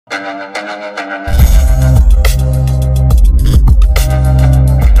Hello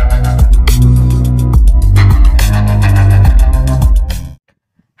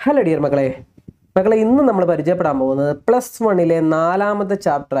dear മക്കളെ, ഇന്ന് നമ്മൾ പരിചയപ്പെടാൻ പോകുന്നത് +1 നാലാമത്തെ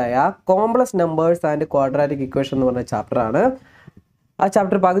ചാപ്റ്ററായ complex numbers and quadratic equation എന്ന് പറഞ്ഞ ചാപ്റ്ററാണ്. ആ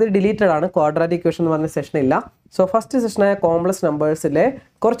ചാപ്റ്റർ പകുതി ഡിലീറ്റഡ് ആണ്. ക്വാഡ്രാറ്റിക് ഇക്വേഷൻ എന്ന് പറഞ്ഞ സെഷൻ ഇല്ല. സോ ഫസ്റ്റ് സെഷനായ കോംപ്ലക്സ് നമ്പേഴ്സിലെ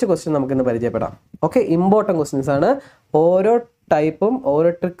കുറച്ച് ക്വസ്റ്റ്യൻ നമുക്കിന്ന് പരിചയപ്പെടാം. ഓക്കെ, ഇമ്പോർട്ടൻറ്റ് ക്വസ്റ്റ്യൻസ് ആണ്. ഓരോ ടൈപ്പും ഓരോ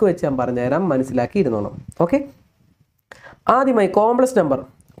ട്രിക്ക് വെച്ച് ഞാൻ പറഞ്ഞുതരാം, മനസ്സിലാക്കി ഇരുന്നോണം. ഓക്കെ, ആദ്യമായി കോംപ്ലക്സ് നമ്പർ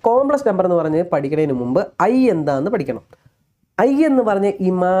എന്ന് പറഞ്ഞ് പഠിക്കുന്നതിന് മുമ്പ് ഐ എന്താണെന്ന് പഠിക്കണം. ഐ എന്ന് പറഞ്ഞ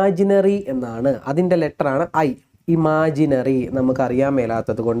ഇമാജിനറി എന്നാണ്, അതിൻ്റെ ലെറ്ററാണ് ഐ. ഇമാജിനറി നമുക്കറിയാൻ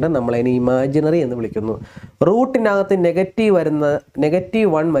മേലാത്തത് കൊണ്ട് നമ്മളതിനെ ഇമാജിനറി എന്ന് വിളിക്കുന്നു. റൂട്ടിനകത്ത്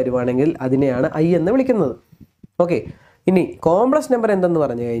 -1 വരുവാണെങ്കിൽ അതിനെയാണ് ഐ എന്ന് വിളിക്കുന്നത്. ഓക്കെ, ഇനി കോംപ്ലക്സ് നമ്പർ എന്തെന്ന്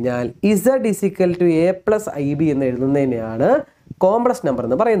പറഞ്ഞു കഴിഞ്ഞാൽ Z = A+IB എന്ന് എഴുതുന്നതിനെയാണ് കോംപ്ലക്സ് നമ്പർ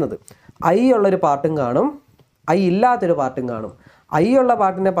എന്ന് പറയുന്നത്. ഐ ഉള്ളൊരു പാർട്ടും കാണും, ഐ ഇല്ലാത്തൊരു പാർട്ടും കാണും. ഐ ഉള്ള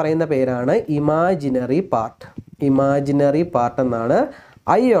പാർട്ടിനെ പറയുന്ന പേരാണ് ഇമാജിനറി പാർട്ട് എന്നാണ്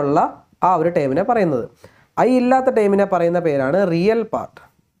ഐ ഉള്ള ആ ഒരു ടേമിനെ പറയുന്നത്. ഐ ഇല്ലാത്ത ടേമിനെ പറയുന്ന പേരാണ് റിയൽ പാർട്ട്.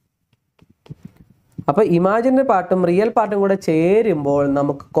 അപ്പോൾ ഇമാജിനറി പാർട്ടും റിയൽ പാർട്ടും കൂടെ ചേരുമ്പോൾ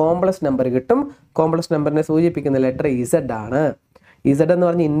നമുക്ക് കോംപ്ലക്സ് നമ്പർ കിട്ടും. കോംപ്ലക്സ് നമ്പറിനെ സൂചിപ്പിക്കുന്ന ലെറ്റർ Z ആണ്. Z എന്ന്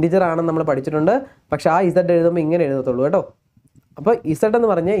പറഞ്ഞ ഇൻറ്റിജർ ആണെന്ന് നമ്മൾ പഠിച്ചിട്ടുണ്ട്. പക്ഷെ ആ Z എഴുതുമ്പോൾ ഇങ്ങനെ എഴുതത്തുള്ളൂ കേട്ടോ. അപ്പോൾ Z എന്ന്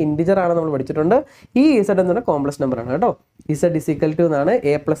പറഞ്ഞ ഇൻറ്റിജർ ആണെന്ന് നമ്മൾ പഠിച്ചിട്ടുണ്ട്. ഈ Z എന്ന് പറഞ്ഞാൽ കോംപ്ലക്സ് നമ്പർ ആണ് കേട്ടോ. Z = എന്നാണ്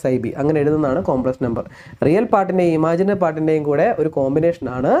A+IB അങ്ങനെ എഴുതുന്നതാണ് കോംപ്ലക്സ് നമ്പർ. റിയൽ പാർട്ടിൻ്റെയും ഇമാജിനറി പാർട്ടിൻ്റെയും കൂടെ ഒരു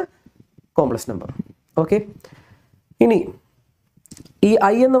കോമ്പിനേഷനാണ് കോംപ്ലക്സ് നമ്പർ. ഓക്കെ, ഇനി ഈ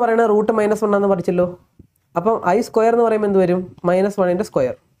ഐ എന്ന് പറയുന്നത് √-1 എന്ന് പഠിച്ചല്ലോ. അപ്പം I² എന്ന് പറയുമ്പോൾ എന്ത് വരും? -1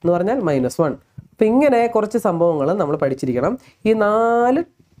 സ്ക്വയർ എന്ന് പറഞ്ഞാൽ -1. അപ്പം ഇങ്ങനെ കുറച്ച് സംഭവങ്ങൾ നമ്മൾ പഠിച്ചിരിക്കണം. ഈ 4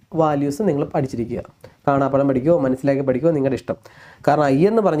 വാല്യൂസ് നിങ്ങൾ പഠിച്ചിരിക്കുക. കാണാപ്പാഠം പഠിക്കുമോ മനസ്സിലാക്കി പഠിക്കുമോ നിങ്ങളുടെ ഇഷ്ടം. കാരണം ഐ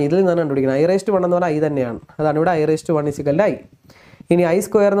എന്ന് പറഞ്ഞ് ഇതിൽ നിന്നാണ് കണ്ടുപിടിക്കുന്നത്. I⁻1 എന്ന് പറഞ്ഞാൽ ഐ തന്നെയാണ്. അതാണ് ഇവിടെ I⁻1 = I. ഇനി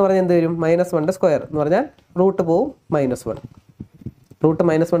I² എന്ന് പറഞ്ഞാൽ എന്ത് വരും? -1 സ്ക്വയർ എന്ന് പറഞ്ഞാൽ റൂട്ട് പോവും -1.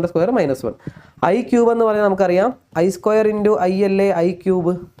 √-1 സ്ക്വയർ -1. I³ എന്ന് പറഞ്ഞാൽ നമുക്കറിയാം I² × I അല്ലേ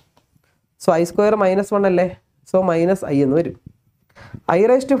I³ സോ I² -1 അല്ലേ, സോ -I എന്ന് വരും.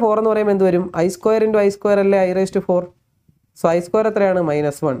 I⁻4 എന്ന് പറയുമ്പോൾ എന്ത് വരും? I² × I² അല്ലേ I⁻4 സോ I² എത്രയാണ്?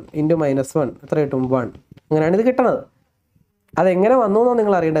 -1 × -1 എത്ര കിട്ടും? 1. അങ്ങനെയാണ് ഇത് കിട്ടണത്. അതെങ്ങനെ വന്നു എന്നോ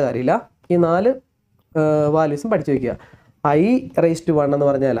നിങ്ങൾ അറിയേണ്ട കാര്യമില്ല. ഈ 4 വാല്യൂസും പഠിച്ചു വയ്ക്കുക. I⁻1 എന്ന്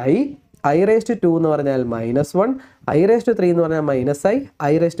പറഞ്ഞാൽ I⁻2 എന്ന് പറഞ്ഞാൽ -1, I⁻3 എന്ന് പറഞ്ഞാൽ -I,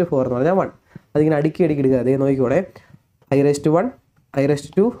 I⁻4 എന്ന് പറഞ്ഞാൽ 1. അതിങ്ങനെ അടുക്കി ഇടുക. അതേ നോക്കിക്കോടെ. I⁻1,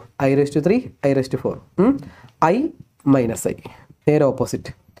 I⁻2, I⁻3, I⁻4. I -I നേരെ ഓപ്പോസിറ്റ്.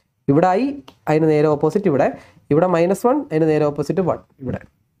 ഇവിടെ I അതിന് നേരെ ഓപ്പോസിറ്റ് ഇവിടെ -1 അതിന് നേരെ ഓപ്പോസിറ്റ് 1 ഇവിടെ.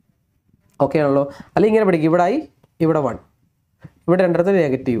 ഓക്കെ ആണല്ലോ. അല്ലെങ്കിൽ ഇങ്ങനെ പഠിക്കും. ഇവിടെ I ഇവിടെ 1 ഇവിടെ രണ്ടിടത്ത്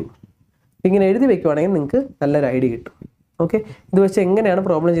നെഗറ്റീവ്. ഇങ്ങനെ എഴുതി വെക്കുവാണെങ്കിൽ നിങ്ങൾക്ക് നല്ലൊരു ഐഡിയ കിട്ടും. ഓക്കെ, ഇത് വെച്ച് എങ്ങനെയാണ്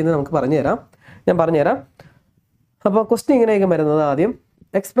പ്രോബ്ലം ചെയ്യുന്നത് നമുക്ക് ഞാൻ പറഞ്ഞുതരാം. അപ്പോൾ ക്വസ്റ്റ്യൻ ഇങ്ങനെയൊക്കെ വരുന്നത് ആദ്യം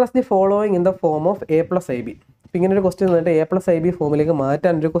express the following in the form of A+IB. അപ്പോൾ ഇങ്ങനെ ഒരു ക്വസ്റ്റ്യൻ വന്നിട്ട് A+IB ഫോമിലേക്ക്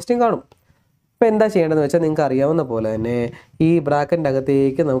മാറ്റാനൊരു ക്വസ്റ്റ്യൻ കാണും. അപ്പോൾ എന്താ ചെയ്യേണ്ടതെന്ന് വെച്ചാൽ നിങ്ങൾക്ക് അറിയാവുന്ന പോലെ തന്നെ ഈ ബ്രാക്കറ്റിൻ്റെ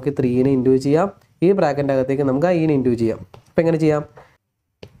അകത്തേക്ക് നമുക്ക് 3നെ ഇൻഡ്യൂസ് ചെയ്യാം. ഈ ബ്രാക്കറ്റിൻ്റെ അകത്തേക്ക് നമുക്ക് I-നെ ഇൻഡ്യൂസ് ചെയ്യാം. അപ്പോൾ എങ്ങനെ ചെയ്യാം?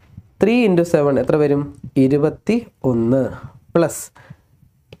 3 × 7 എത്ര വരും? 21 പ്ലസ്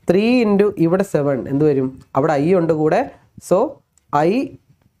 3 × ഇവിടെ 7 എന്ത് വരും? അവിടെ I ഉണ്ട് കൂടെ. സോ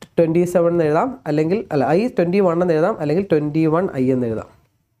I27 എന്ന് എഴുതാം, അല്ലെങ്കിൽ I21 എന്ന് എഴുതാം, അല്ലെങ്കിൽ 21I എന്ന് എഴുതാം.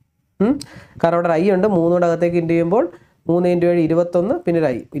 കാരണം അവിടെ I ഉണ്ട്. 3 കൊണ്ട് അകത്തേക്ക് ഇൻഡ്യൂ ചെയ്യുമ്പോൾ 3 × 7 21, പിന്നെ ഒരു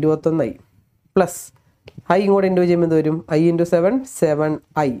I 21I പ്ലസ് I ഇങ്ങോട്ട് ഇൻഡ്യൂ ചെയ്യുമ്പോൾ എന്ത് വരും? I × 7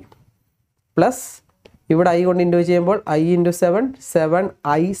 7I പ്ലസ് ഇവിടെ I കൊണ്ട് ഇൻഡ്യൂ ചെയ്യുമ്പോൾ I × 7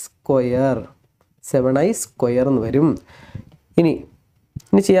 7I² എന്ന് വരും. ഇനി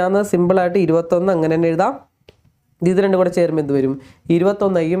ചെയ്യാവുന്നത് സിമ്പിളായിട്ട് 21 അങ്ങനെ തന്നെ എഴുതാം. ഇത് രണ്ടും കൂടെ ചേരുമ്പോൾ എന്ത് വരും?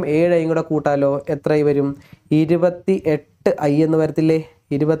 21Iയും 7Iയും കൂടെ കൂട്ടാലോ എത്ര വരും? 28I എന്ന് വരത്തില്ലേ?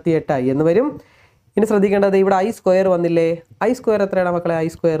 28I എന്ന് വരും. ഇനി ശ്രദ്ധിക്കേണ്ടത് ഇവിടെ I² വന്നില്ലേ? I² എത്രയാണ് മക്കളെ? I²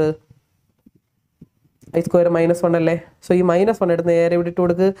 -1 അല്ലേ? സോ ഈ -1 എടുത്ത് നേരെ ഇവിടെ ഇട്ട്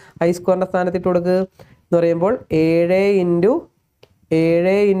കൊടുക്ക്. I² സ്ഥാനത്ത് ഇട്ട് കൊടുക്ക് എന്ന് പറയുമ്പോൾ 7 ×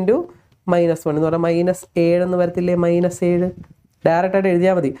 -1 എന്ന് പറഞ്ഞാൽ -7 എന്ന് വരത്തില്ലേ? -7 ഡയറക്റ്റായിട്ട്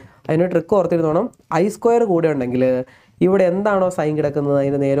എഴുതിയാൽ മതി. അതിന് ട്രിക്ക് ഓർത്തിരുന്നോണം. I² കൂടെ ഉണ്ടെങ്കിൽ ഇവിടെ എന്താണോ സൈൻ കിടക്കുന്നത്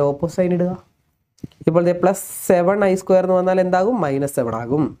അതിന് നേരെ ഓപ്പോസിറ്റ് സൈൻ ഇടുക. ഇപ്പോഴത്തെ +7I² എന്ന് വന്നാൽ എന്താകും? -7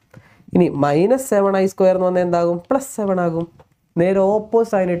 ആകും. ഇനി -7I² എന്ന് വന്നാൽ എന്താകും? +7 ആകും. നേരെ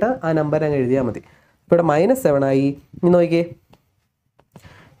ഓപ്പോസിറ്റ് സൈൻ ഇട്ട് ആ നമ്പർ അങ്ങ് എഴുതിയാൽ മതി. ഇവിടെ -7 ആയി. ഇനി നോക്കിയേ,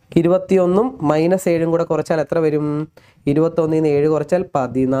 21ഉം -7ഉം കൂടെ കുറച്ചാൽ എത്ര വരും? 21ൽ നിന്ന് 7 കുറച്ചാൽ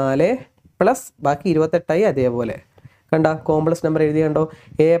 14 പ്ലസ് ബാക്കി 28 അതേപോലെ. കണ്ട കോംപ്ലക്സ് നമ്പർ എഴുതി കണ്ടോ,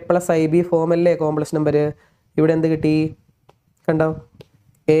 A plus I B ഫോമല്ലേ complex number. ഇവിടെ എന്ത് കിട്ടി കണ്ടോ,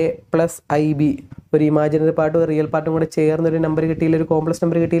 എ പ്ലസ് ഐ ബി, ഒരു ഇമാജിനറി പാർട്ടും ഒരു റിയൽ പാർട്ടും കൂടെ ചേർന്നൊരു നമ്പർ കിട്ടിയില്ലേ, ഒരു കോംപ്ലക്സ്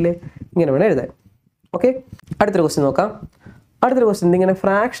നമ്പർ കിട്ടിയില്ലേ. ഇങ്ങനെ വേണം എഴുതാൻ. ഓക്കെ, അടുത്തൊരു ക്വസ്റ്റ്യൻ നോക്കാം. അടുത്തൊരു ക്വസ്റ്റ്യൻ ഇങ്ങനെ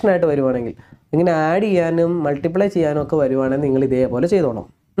ഫ്രാക്ഷനായിട്ട് വരുവാണെങ്കിൽ, ഇങ്ങനെ ആഡ് ചെയ്യാനും മൾട്ടിപ്ലൈ ചെയ്യാനും ഒക്കെ വരുവാണെങ്കിൽ നിങ്ങൾ ഇതേപോലെ ചെയ്തോണം.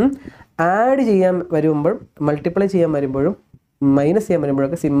 ആഡ് ചെയ്യാൻ വരുമ്പോൾ, മൾട്ടിപ്ലൈ ചെയ്യാൻ വരുമ്പോഴും മൈനസ് ചെയ്യാൻ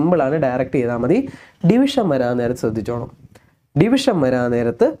വരുമ്പോഴൊക്കെ സിമ്പിളാണ്, ഡയറക്റ്റ് ചെയ്താൽ മതി. ഡിവിഷൻ വരാൻ നേരത്ത് ശ്രദ്ധിച്ചോണം. ഡിവിഷൻ വരാൻ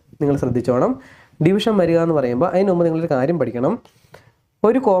നേരത്ത് നിങ്ങൾ ശ്രദ്ധിച്ചോണം. ഡിവിഷൻ വരിക എന്ന് പറയുമ്പോൾ അതിന് മുമ്പ് നിങ്ങളൊരു കാര്യം പഠിക്കണം.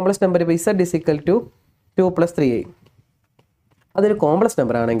 ഒരു കോംപ്ലക്സ് നമ്പർ ഇപ്പോൾ Z = 2 + 3i, അതൊരു കോംപ്ലക്സ്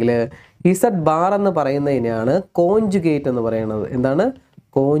നമ്പർ ആണെങ്കിൽ Z ബാർ എന്ന് പറയുന്നതിനാണ് കോൺജുഗേറ്റ് എന്ന് പറയുന്നത്. എന്താണ്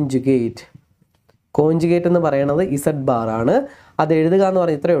കോൺജുഗേറ്റ്? കോൺജുഗേറ്റ് എന്ന് പറയുന്നത് Z ബാർ ആണ്. അത് എഴുതുക എന്ന്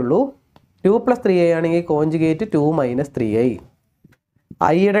പറഞ്ഞാൽ ഇത്രയേ ഉള്ളൂ. 2 + 3i ആണെങ്കിൽ കോൺജുഗേറ്റ് 2 - 3i.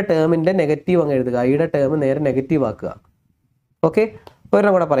 ഐയുടെ ടേമിൻ്റെ നെഗറ്റീവ് അങ്ങ് എഴുതുക. ഐയുടെ ടേം നേരെ നെഗറ്റീവ് ആക്കുക. ഓക്കെ,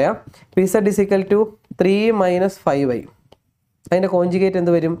 ഒരെണ്ണം കൂടെ പറയാം. Z = 3 - 5i. അതിൻ്റെ കോൺജുഗേറ്റ്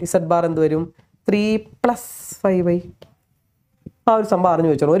എന്ത് വരും? Z ബാർ എന്ത് വരും? 3 + 5i. ആ ഒരു സംഭവം അറിഞ്ഞു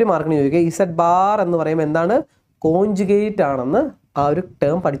വെച്ചോളൂ. ഒരു മാർക്കിന് ചോദിക്കുക Z ബാർ എന്ന് പറയുമ്പോൾ എന്താണ് കോൺജുഗേറ്റ് ആണെന്ന് ആ ഒരു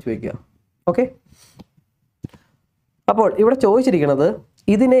ടേം പഠിച്ചു വയ്ക്കുക. ഓക്കെ, അപ്പോൾ ഇവിടെ ചോദിച്ചിരിക്കുന്നത്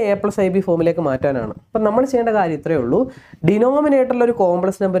ഇതിനെ A + IB ഫോമിലേക്ക് മാറ്റാനാണ്. അപ്പം നമ്മൾ ചെയ്യേണ്ട കാര്യം ഇത്രയേ ഉള്ളൂ. ഡിനോമിനേറ്ററിൽ ഒരു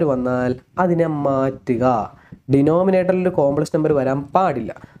കോംപ്ലക്സ് നമ്പർ വന്നാൽ അതിനെ മാറ്റുക. ഡിനോമിനേറ്ററിൽ ഒരു കോംപ്ലക്സ് നമ്പർ വരാൻ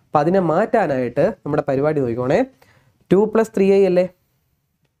പാടില്ല. അപ്പം അതിനെ മാറ്റാനായിട്ട് നമ്മുടെ പരിപാടി നോക്കിക്കോണേ. 2 + 3i അല്ലേ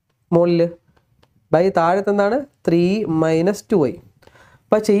മുകളിൽ, ബൈ താഴത്ത് എന്താണ് 3 - 2i.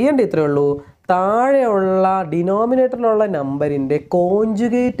 അപ്പോൾ ചെയ്യേണ്ട ഇത്രയേ ഉള്ളൂ. താഴെയുള്ള ഡിനോമിനേറ്ററിലുള്ള നമ്പറിൻ്റെ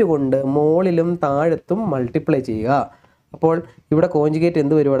കോൺജുഗേറ്റ് കൊണ്ട് മുകളിലും താഴത്തും മൾട്ടിപ്ലൈ ചെയ്യുക. അപ്പോൾ ഇവിടെ കോൺജുഗേറ്റ്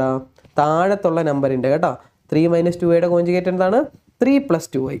എന്ത് വരുവാടാ? താഴത്തുള്ള നമ്പറിൻ്റെ കേട്ടോ 3 - 2iയുടെ കോൺജുഗേറ്റ് എന്താണ്? 3 +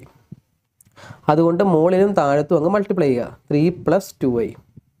 2i. അതുകൊണ്ട് മുകളിലും താഴത്തും അങ്ങ് മൾട്ടിപ്ലൈ ചെയ്യുക. 3 + 2i.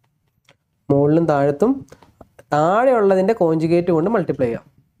 മുകളിലും താഴത്തും താഴെയുള്ളതിൻ്റെ കോൺജുഗേറ്റ് കൊണ്ട് മൾട്ടിപ്ലൈ ചെയ്യുക.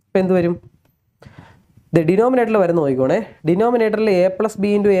 അപ്പോൾ എന്ത് വരും? ഡിനോമിനേറ്ററിൽ വരുന്ന നോക്കിക്കോണേ. ഡിനോമിനേറ്ററിൽ A +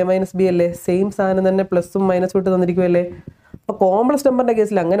 B × A - B അല്ലേ? സെയിം സാധനം തന്നെ പ്ലസും മൈനസും ഇട്ട് തന്നിരിക്കുമല്ലേ. അപ്പോൾ കോംപ്ലക്സ് നമ്പറിൻ്റെ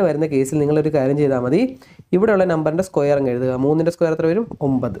കേസിൽ അങ്ങനെ വരുന്ന കേസിൽ നിങ്ങളൊരു കാര്യം ചെയ്താൽ മതി. ഇവിടെയുള്ള നമ്പറിൻ്റെ സ്ക്വയർ അങ്ങ് എഴുതുക. 3ൻ്റെ സ്ക്വയർ എത്ര വരും?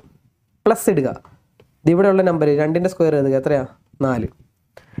 9. പ്ലസ് ഇടുക. ഇവിടെയുള്ള നമ്പർ 2ൻ്റെ സ്ക്വയർ എഴുതുക. എത്രയാണ്? 4.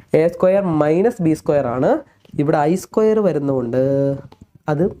 A² - B² ആണ്. ഇവിടെ I² വരുന്നതുകൊണ്ട്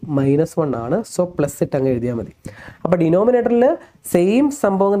അത് -1 ആണ്. സോ പ്ലസ് ഇട്ട് അങ്ങ് എഴുതിയാൽ മതി. അപ്പോൾ ഡിനോമിനേറ്ററിൽ സെയിം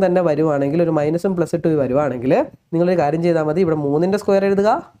സംഭവം തന്നെ വരുവാണെങ്കിൽ, ഒരു മൈനസും പ്ലസ് ഇട്ട് വരുവാണെങ്കിൽ നിങ്ങളൊരു കാര്യം ചെയ്താൽ മതി. ഇവിടെ 3ൻ്റെ സ്ക്വയർ എഴുതുക,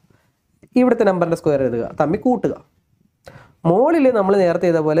 ഇവിടുത്തെ നമ്പറിൻ്റെ സ്ക്വയർ എഴുതുക, തമ്മിൽ കൂട്ടുക. മുകളിൽ നമ്മൾ നേരത്തെ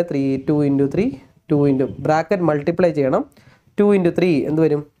ചെയ്ത പോലെ 2 × 3 2 ബ്രാക്കറ്റ് മൾട്ടിപ്ലൈ ചെയ്യണം. 2 × 3 എന്ത്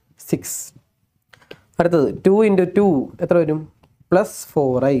വരും? 6. അടുത്തത് 2 × 2 എത്ര വരും?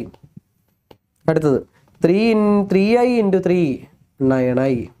 +4i. അടുത്തത് 3i × 3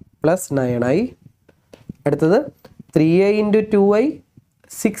 9i +9i. അടുത്തത് 3i × 2i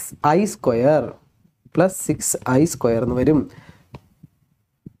 6i² +6i² എന്ന് വരും.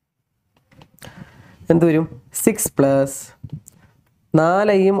 എന്ത് വരും? 6 +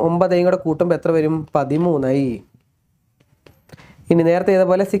 4iയും 9iയും കൂടെ കൂട്ടുമ്പോൾ എത്ര വരും? 13i. ഇനി നേരത്തെ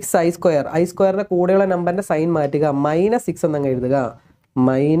ചെയ്തപോലെ 6i². I²ന്റെ കൂടെയുള്ള നമ്പറിൻ്റെ സൈൻ മാറ്റുക. -6 എന്നങ്ങ് എഴുതുക.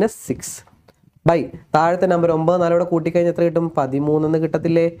 -6 ബൈ താഴത്തെ നമ്പർ 9 4 കൂട്ടിക്കഴിഞ്ഞാൽ എത്ര കിട്ടും? 13 എന്ന്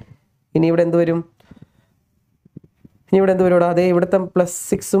കിട്ടത്തില്ലേ? ഇനി ഇവിടെ എന്ത് വരും? ഇവിടെ അതേ ഇവിടുത്തെ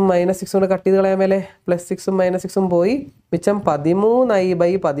 +6ഉം -6ഉം കൂടെ കട്ട് ചെയ്ത് കളയാൻ മേലെ. +6ഉം -6ഉം പോയി, മിച്ചം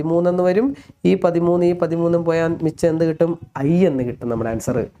 13i/13 എന്ന് വരും. ഈ 13 പോയാൽ മിച്ചം എന്ത് കിട്ടും? i എന്ന് കിട്ടും നമ്മുടെ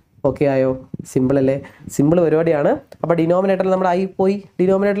ആൻസർ. ഓക്കെ ആയോ? സിമ്പിൾ അല്ലേ? സിമ്പിൾ പരിപാടിയാണ്. അപ്പോൾ ഡിനോമിനേറ്ററിൽ നമ്മുടെ i പോയി,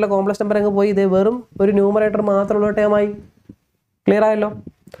 ഡിനോമിനേറ്ററിലെ കോംപ്ലക്സ് നമ്പർ അങ്ങ് പോയി. ഇതേ വെറും ഒരു ന്യൂമറേറ്റർ മാത്രമുള്ള ടേമായി. ക്ലിയർ ആയല്ലോ?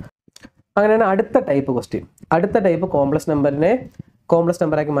 അങ്ങനെയാണ് അടുത്ത ടൈപ്പ് ക്വസ്റ്റ്യൻ. അടുത്ത ടൈപ്പ് കോംപ്ലക്സ്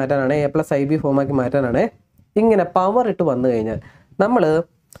നമ്പറാക്കി മാറ്റാനാണ്, A + IB ഫോമാക്കി മാറ്റാനാണ്. ഇങ്ങനെ പവർ ഇട്ട് വന്നു കഴിഞ്ഞാൽ നമ്മൾ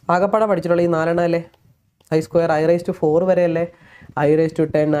ആകപ്പാടെ പഠിച്ചിട്ടുള്ള ഈ 4 അല്ലേ? I² I⁴ വരെ അല്ലേ?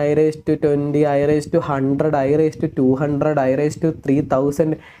 I⁻10 I⁻20 I⁻100 I⁻200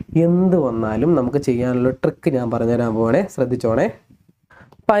 I⁻3000 എന്ത് വന്നാലും നമുക്ക് ചെയ്യാനുള്ള ട്രിക്ക് ഞാൻ പറഞ്ഞുതരാൻ പോവാണേ. ശ്രദ്ധിച്ചോണേ.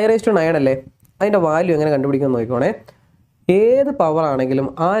 അപ്പോൾ I⁻9 അല്ലേ? അതിൻ്റെ വാല്യൂ എങ്ങനെ കണ്ടുപിടിക്കാൻ നോക്കിക്കോണേ. ഏത് പവർ ആണെങ്കിലും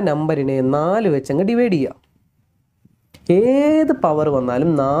ആ നമ്പറിനെ 4 വെച്ച് അങ്ങ് ഡിവൈഡ് ചെയ്യുക. ഏത് പവർ വന്നാലും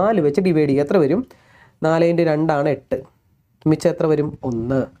 4 വെച്ച് ഡിവൈഡ് ചെയ്യുക. എത്ര വരും? 4 × 2 ആണ് 8. മിച്ചം എത്ര വരും?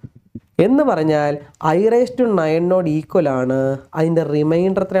 1 എന്ന് പറഞ്ഞാൽ I⁻9 ഈക്വൽ ആണ്. അതിൻ്റെ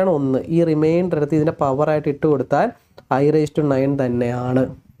റിമൈൻഡർ എത്രയാണ്? 1. ഈ റിമൈൻഡർ എടുത്ത് ഇതിൻ്റെ പവറായിട്ട് ഇട്ട് കൊടുത്താൽ I⁻9 തന്നെയാണ്.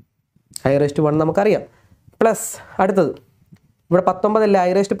 I⁻1 നമുക്കറിയാം. പ്ലസ് അടുത്തത് ഇവിടെ 19 അല്ലേ?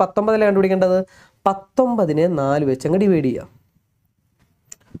 I⁻19 അല്ലേ കണ്ടുപിടിക്കേണ്ടത്? 19നെ 4 വെച്ച് അങ്ങ് ഡിവൈഡ് ചെയ്യുക.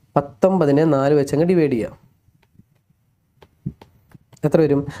 19നെ 4 വെച്ച് അങ്ങ് ഡിവൈഡ് ചെയ്യുക. എത്ര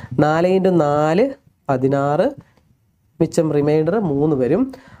വരും? 4 × 4 16, മിച്ചം റിമൈൻഡർ 3 വരും.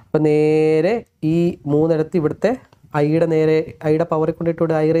 അപ്പം നേരെ ഈ 3 എടുത്ത് ഇവിടുത്തെ ഐയുടെ നേരെ ഐയുടെ പവറിൽ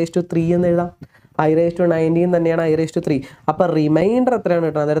കൊണ്ടിട്ട് I⁻³ എന്ന് എഴുതാം. I⁻19 തന്നെയാണ് I⁻3. അപ്പം റിമൈൻഡർ എത്രയാണ്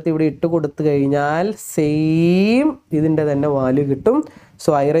കിട്ടുന്നത്? അതിനകത്ത് ഇവിടെ ഇട്ട് കൊടുത്തു കഴിഞ്ഞാൽ സെയിം ഇതിൻ്റെ തന്നെ വാല്യൂ കിട്ടും. സോ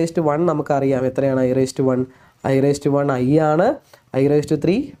I⁻1 നമുക്കറിയാം എത്രയാണ് I⁻1? I⁻1 I ആണ്,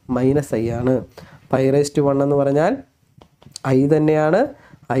 I⁻3 -I ആണ്. അപ്പം I⁻1 എന്ന് പറഞ്ഞാൽ I തന്നെയാണ്,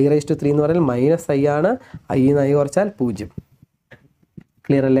 I⁻3 എന്ന് പറഞ്ഞാൽ -I ആണ്. I ന്ന് I കുറച്ചാൽ 0.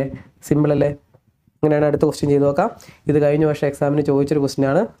 ക്ലിയർ അല്ലേ? സിമ്പിൾ അല്ലേ? അങ്ങനെയാണ് അടുത്ത ക്വസ്റ്റ്യൻ ചെയ്ത് നോക്കാം. ഇത് കഴിഞ്ഞ വർഷം എക്സാമിന് ചോദിച്ചൊരു ക്വസ്റ്റ്യൻ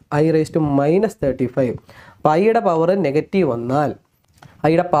ആണ്. I⁻35. അപ്പോൾ ഐയുടെ പവർ നെഗറ്റീവ്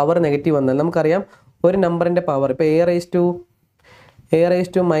വന്നാൽ നമുക്കറിയാം ഒരു നമ്പറിൻ്റെ പവർ ഇപ്പോൾ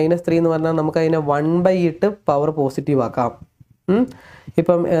A⁻3 എന്ന് പറഞ്ഞാൽ നമുക്ക് അതിനെ 1/ഇട്ട് പവർ പോസിറ്റീവ് ആക്കാം.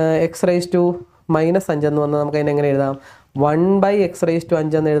 ഇപ്പം X⁻5 എന്ന് പറഞ്ഞാൽ നമുക്ക് അതിനെ എങ്ങനെ എഴുതാം?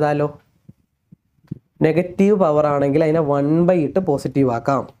 1/X⁻5 എന്ന് എഴുതാമല്ലോ. നെഗറ്റീവ് പവർ ആണെങ്കിൽ അതിനെ 1/ഇട്ട് പോസിറ്റീവ്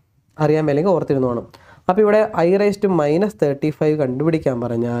ആക്കാം. അറിയാൻ മേലെങ്കിൽ ഓർത്തിരുന്നോണം. അപ്പോൾ ഇവിടെ I⁻35 കണ്ടുപിടിക്കാൻ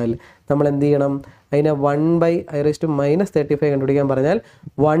പറഞ്ഞാൽ നമ്മൾ എന്ത് ചെയ്യണം? അതിനെ I⁻35 കണ്ടുപിടിക്കാൻ പറഞ്ഞാൽ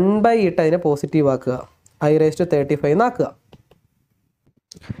 1/ഇട്ട് അതിനെ പോസിറ്റീവ് ആക്കുക, I⁻35 എന്നാക്കുക.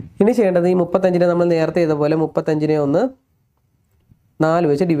 ഇനി ചെയ്യേണ്ടത് ഈ 35നെ നമ്മൾ നേരത്തെ ചെയ്തപോലെ 35നെ ഒന്ന് 4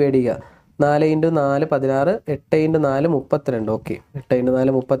 വെച്ച് ഡിവൈഡ് ചെയ്യുക. 4 × 4 16, 8 × 4 32. ഓക്കെ, 8 ×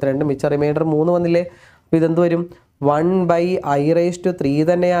 4 32, മിച്ച റിമൈൻഡർ 3 വന്നില്ലേ? അപ്പോൾ ഇതെന്ത് വരും? 1/I⁻3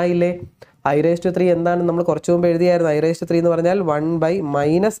 തന്നെ ആയില്ലേ? I⁻3 എന്താണ് നമ്മൾ കുറച്ച് മുമ്പ് എഴുതിയായിരുന്നു? I⁻3 എന്ന് പറഞ്ഞാൽ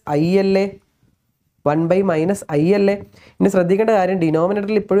 1/-I അല്ലേ? 1/-I അല്ലേ? ഇനി ശ്രദ്ധിക്കേണ്ട കാര്യം,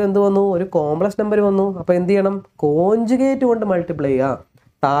 ഡിനോമിനേറ്ററിൽ ഇപ്പോഴും എന്ത് വന്നു? ഒരു കോംപ്ലക്സ് നമ്പർ വന്നു. അപ്പോൾ എന്ത് ചെയ്യണം? കോഞ്ചുഗേറ്റ് കൊണ്ട് മൾട്ടിപ്ലൈ ചെയ്യുക.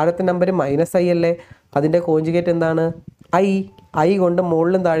 താഴത്തെ നമ്പർ -I അല്ലേ? അതിൻ്റെ കോഞ്ചുഗേറ്റ് എന്താണ്? I കൊണ്ട്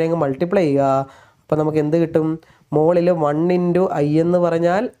മുകളിലും താഴെ അങ്ങ് മൾട്ടിപ്ലൈ ചെയ്യുക. അപ്പോൾ നമുക്ക് എന്ത് കിട്ടും? മുകളിൽ 1 × I എന്ന്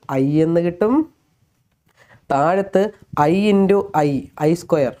പറഞ്ഞാൽ I എന്ന് കിട്ടും. താഴത്ത് I ×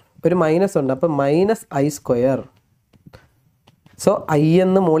 I² ഒരു മൈനസ് ഉണ്ട്, അപ്പം -I². സോ I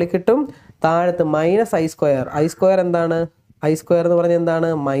എന്ന് മുകളിൽ കിട്ടും, താഴത്ത് -I². എന്താണ്? I² എന്ന് പറഞ്ഞാൽ എന്താണ്?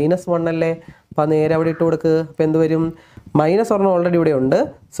 -1 അല്ലേ? അപ്പോൾ നേരെ അവിടെ ഇട്ട് കൊടുക്കുക. അപ്പോൾ എന്ത് വരും? -1 ഓൾറെഡി ഇവിടെ ഉണ്ട്.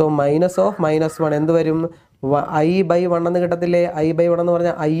 സോ -1 എന്ത് വരും? I/1 എന്ന് കിട്ടത്തില്ലേ? I/1 എന്ന്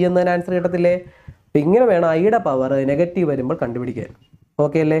പറഞ്ഞാൽ I എന്നതിന് ആൻസർ കിട്ടത്തില്ലേ? അപ്പം ഇങ്ങനെ വേണം ഐയുടെ പവർ നെഗറ്റീവ് വരുമ്പോൾ കണ്ടുപിടിക്കാൻ.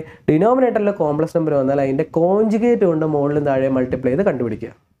 ഓക്കെ അല്ലേ? ഡിനോമിനേറ്ററിൽ കോംപ്ലക്സ് നമ്പർ വന്നാൽ അതിൻ്റെ കോഞ്ചുഗേറ്റ് കൊണ്ട് മുകളിലും താഴെ മൾട്ടിപ്ലൈ ചെയ്ത്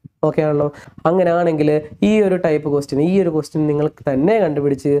കണ്ടുപിടിക്കുക. ഓക്കെ ആണല്ലോ? അങ്ങനെയാണെങ്കിൽ ഈ ഒരു ക്വസ്റ്റ്യൻ നിങ്ങൾക്ക് തന്നെ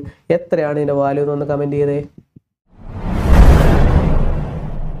കണ്ടുപിടിച്ച് എത്രയാണ് ഇതിൻ്റെ വാല്യൂ എന്നൊന്ന് കമൻറ്റ് ചെയ്തേ.